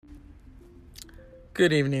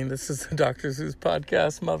Good evening. This is the Dr. Zeus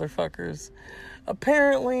podcast, motherfuckers.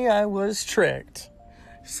 Apparently, I was tricked.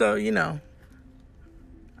 So, I'm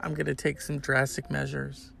going to take some drastic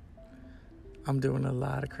measures. I'm doing a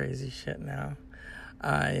lot of crazy shit now.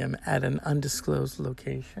 I am at an undisclosed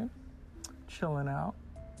location, chilling out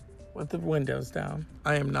with the windows down.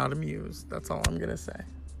 I am not amused. That's all I'm going to say.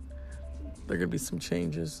 There are going to be some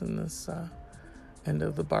changes in this end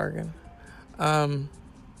of the bargain.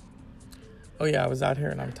 Oh yeah, I was out here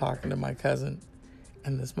and I'm talking to my cousin,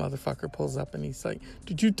 and this motherfucker pulls up and he's like,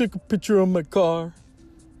 "Did you take a picture of my car?"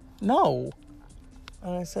 No.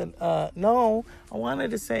 And I said, no. I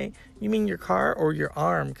wanted to say, "You mean your car or your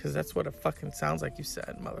arm?" Because that's what it fucking sounds like you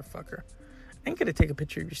said, motherfucker. I ain't gonna take a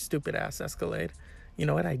picture of your stupid ass Escalade. You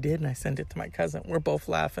know what? I did, and I sent it to my cousin. We're both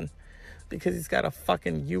laughing because he's got a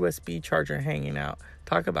fucking USB charger hanging out.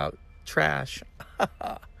 Talk about trash.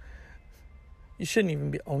 You shouldn't even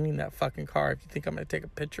be owning that fucking car if you think I'm going to take a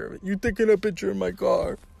picture of it. You taking a picture of my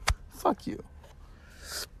car? Fuck you.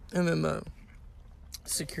 And then the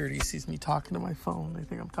security sees me talking to my phone. They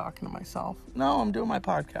think I'm talking to myself. No, I'm doing my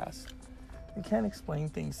podcast. You can't explain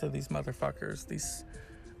things to these motherfuckers.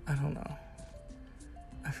 I don't know.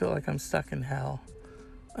 I feel like I'm stuck in hell.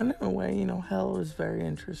 And in a way, hell is very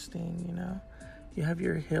interesting, You have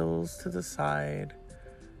your hills to the side,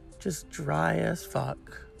 just dry as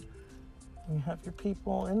fuck. You have your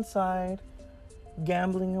people inside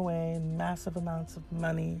gambling away massive amounts of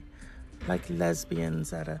money like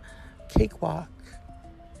lesbians at a cakewalk.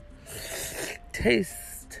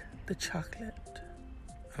 Taste the chocolate.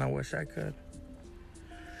 And I wish I could.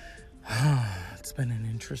 It's been an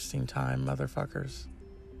interesting time, motherfuckers.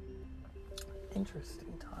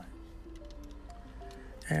 Interesting time.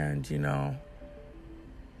 And,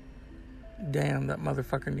 damn, that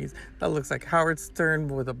motherfucker that looks like Howard Stern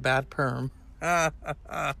with a bad perm. Are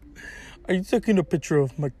you taking a picture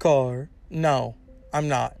of my car? No, I'm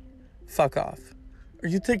not. Fuck off. Are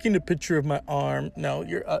you taking a picture of my arm? No,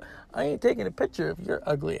 I ain't taking a picture of your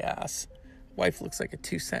ugly ass. Wife looks like a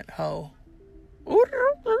 2-cent hoe.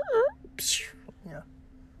 Yeah.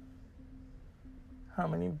 How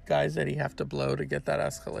many guys did he have to blow to get that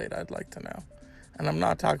Escalade? I'd like to know. And I'm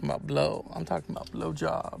not talking about blow. I'm talking about blow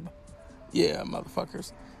job. Yeah,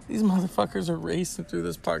 motherfuckers. These motherfuckers are racing through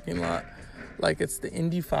this parking lot like it's the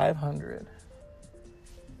Indy 500.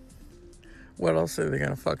 What else are they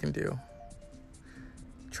gonna fucking do?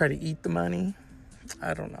 Try to eat the money?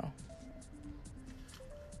 I don't know.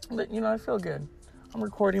 But, I feel good. I'm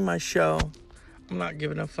recording my show. I'm not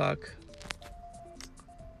giving a fuck.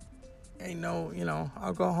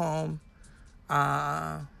 I'll go home.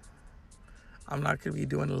 I'm not gonna be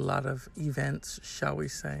doing a lot of events, shall we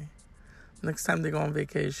say. Next time they go on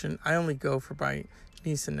vacation, I only go for my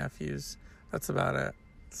niece and nephews. That's about it.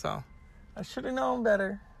 So, I should have known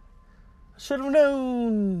better. I should have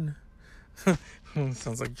known.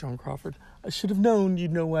 Sounds like Joan Crawford. I should have known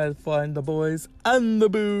you'd know where to find the boys and the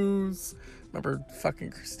booze. Remember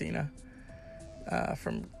fucking Christina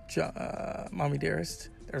from Mommy Dearest?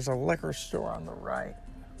 There's a liquor store on the right.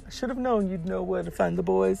 I should have known you'd know where to find the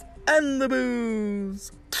boys and the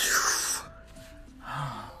booze.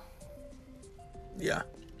 Yeah.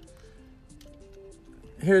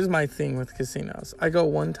 Here's my thing with casinos. I go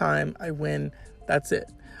one time, I win, that's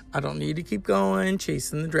it. I don't need to keep going,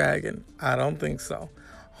 chasing the dragon. I don't think so.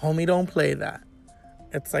 Homie, don't play that.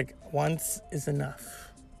 It's like once is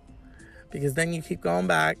enough. Because then you keep going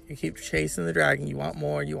back, you keep chasing the dragon. You want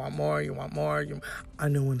more, you want more, you want more. I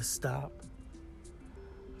know when to stop.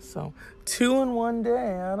 So, 2 in one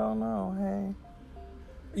day, I don't know, hey.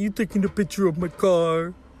 Are you taking a picture of my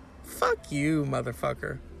car? Fuck you,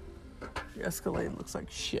 motherfucker. Your Escalade looks like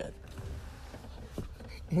shit.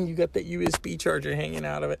 And you got that USB charger hanging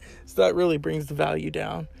out of it. So that really brings the value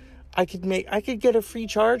down. I could get a free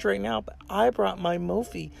charge right now, but I brought my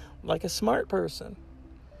Mophie like a smart person.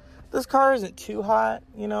 This car isn't too hot,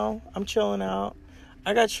 I'm chilling out.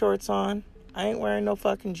 I got shorts on. I ain't wearing no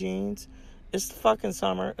fucking jeans. It's the fucking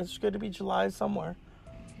summer. It's going to be July somewhere.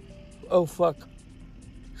 Oh, fuck.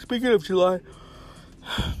 Speaking of July,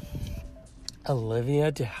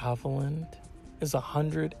 Olivia de Havilland is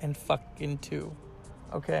 102.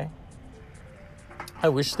 Okay? I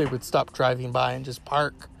wish they would stop driving by and just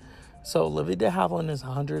park. So Olivia de Havilland is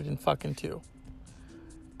 102.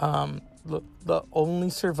 The only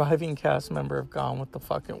surviving cast member of Gone with the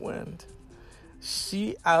fucking Wind.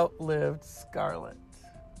 She outlived Scarlett.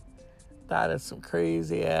 That is some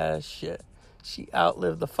crazy ass shit. She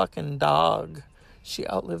outlived the fucking dog. She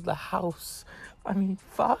outlived the house. I mean,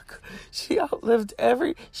 fuck. She outlived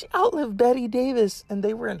Betty Davis, and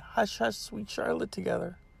they were in Hush Hush Sweet Charlotte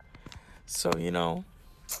together. So,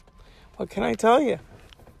 what can I tell you?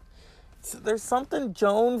 So there's something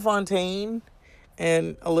Joan Fontaine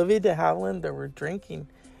and Olivia de Havilland that were drinking.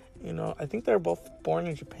 I think they're both born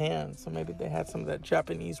in Japan, so maybe they had some of that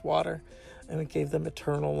Japanese water and it gave them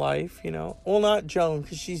eternal life, Well, not Joan,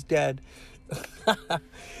 because she's dead.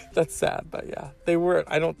 That's sad, but yeah.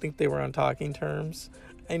 I don't think they were on talking terms.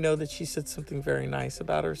 I know that she said something very nice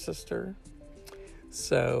about her sister.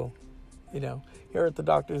 So, here at the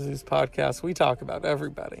Dr. Zeus podcast, we talk about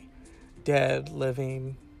everybody. Dead,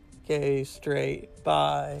 living, gay, straight,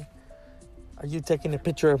 bi. Are you taking a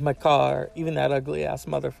picture of my car? Even that ugly ass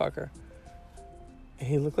motherfucker.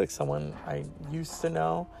 He looked like someone I used to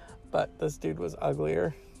know, but this dude was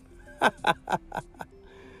uglier. I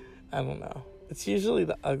don't know. It's usually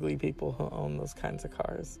the ugly people who own those kinds of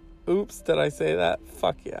cars. Oops, did I say that?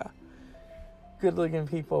 Fuck yeah. Good looking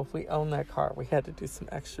people, if we own that car, we had to do some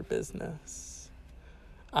extra business.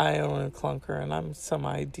 I own a clunker and I'm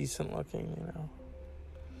semi decent looking,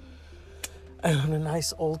 I own a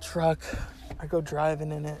nice old truck. I go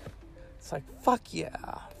driving in it. It's like, fuck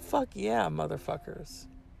yeah, motherfuckers.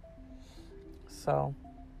 So,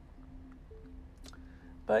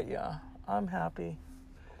 but yeah, I'm happy.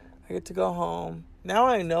 I get to go home. Now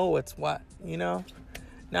I know what's what,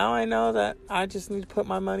 Now I know that I just need to put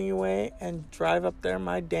my money away and drive up there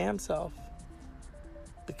my damn self.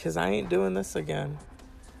 Because I ain't doing this again.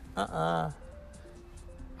 I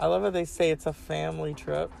love how they say it's a family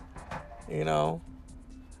trip,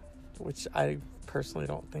 which I personally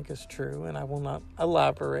don't think is true, and I will not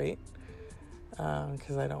elaborate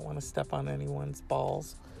because I don't want to step on anyone's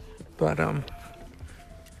balls. But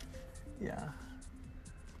yeah,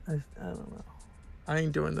 I don't know. I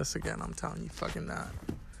ain't doing this again. I'm telling you fucking that.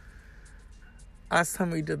 Last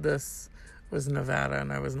time we did this was Nevada,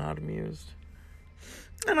 and I was not amused.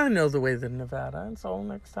 And I know the way to Nevada, and so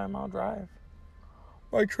next time I'll drive.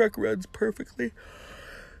 My truck runs perfectly.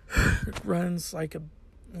 It runs like a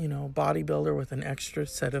bodybuilder with an extra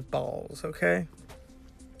set of balls, okay?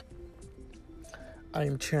 I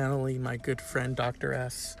am channeling my good friend Dr.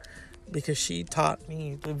 S because she taught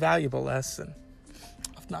me the valuable lesson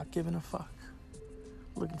of not giving a fuck.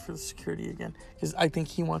 Looking for the security again because I think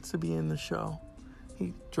he wants to be in the show.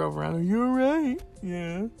 He drove around. Are you alright?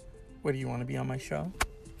 Yeah. What, do you want to be on my show?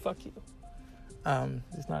 Fuck you.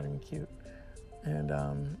 He's not even cute. And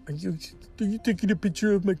are you taking a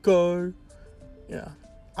picture of my car? Yeah.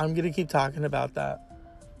 I'm going to keep talking about that.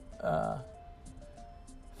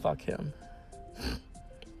 Fuck him.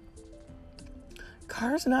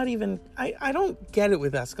 Cars not even... I don't get it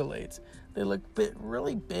with Escalades. They look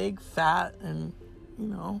really big, fat, and,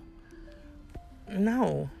 No.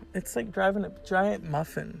 It's like driving a giant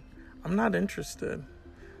muffin. I'm not interested.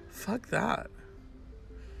 Fuck that.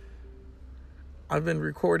 I've been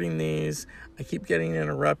recording these. I keep getting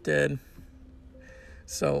interrupted.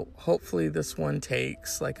 So hopefully this one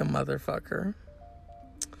takes like a motherfucker.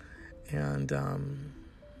 And,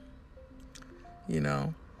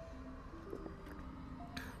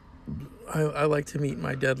 I like to meet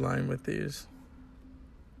my deadline with these.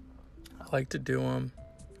 I like to do them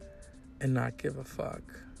and not give a fuck.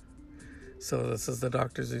 So this is the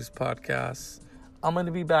Dr. Zeus podcast. I'm going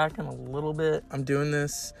to be back in a little bit. I'm doing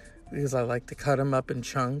this because I like to cut them up in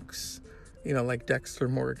chunks, like Dexter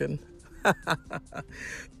Morgan.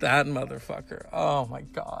 That motherfucker. Oh my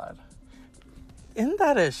God. Isn't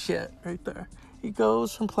that a shit right there? He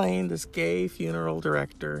goes from playing this gay funeral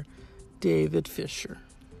director, David Fisher.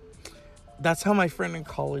 That's how my friend in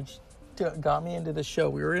college got me into the show.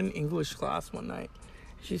 We were in English class one night.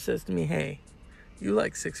 She says to me, hey, you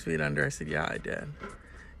like 6 Feet Under? I said, yeah, I did.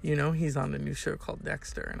 He's on the new show called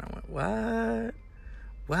Dexter. And I went,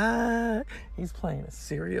 what? He's playing a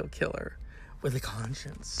serial killer with a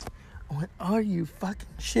conscience. I went, are you fucking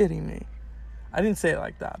shitting me? I didn't say it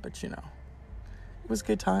like that, but it was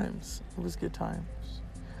good times. It was good times.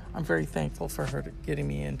 I'm very thankful for her getting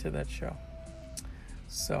me into that show.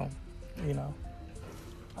 So,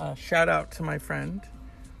 shout out to my friend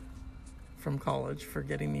from college for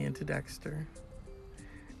getting me into Dexter.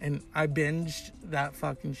 And I binged that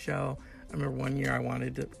fucking show. I remember one year I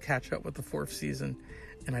wanted to catch up with the 4th season,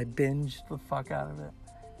 and I binged the fuck out of it.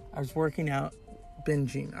 I was working out,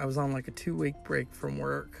 binging. I was on like a 2-week break from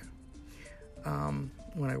work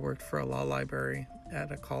when I worked for a law library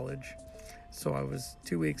at a college. So I was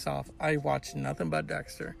 2 weeks off. I watched nothing but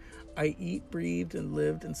Dexter. I eat, breathed, and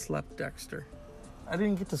lived and slept Dexter. I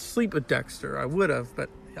didn't get to sleep with Dexter. I would have, but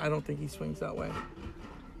I don't think he swings that way.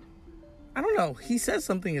 I don't know. He says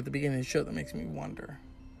something at the beginning of the show that makes me wonder.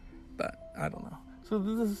 But I don't know. So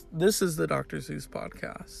this is the Dr. Zeus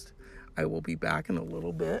podcast. I will be back in a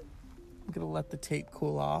little bit. I'm going to let the tape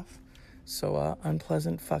cool off. So,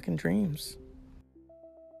 unpleasant fucking dreams.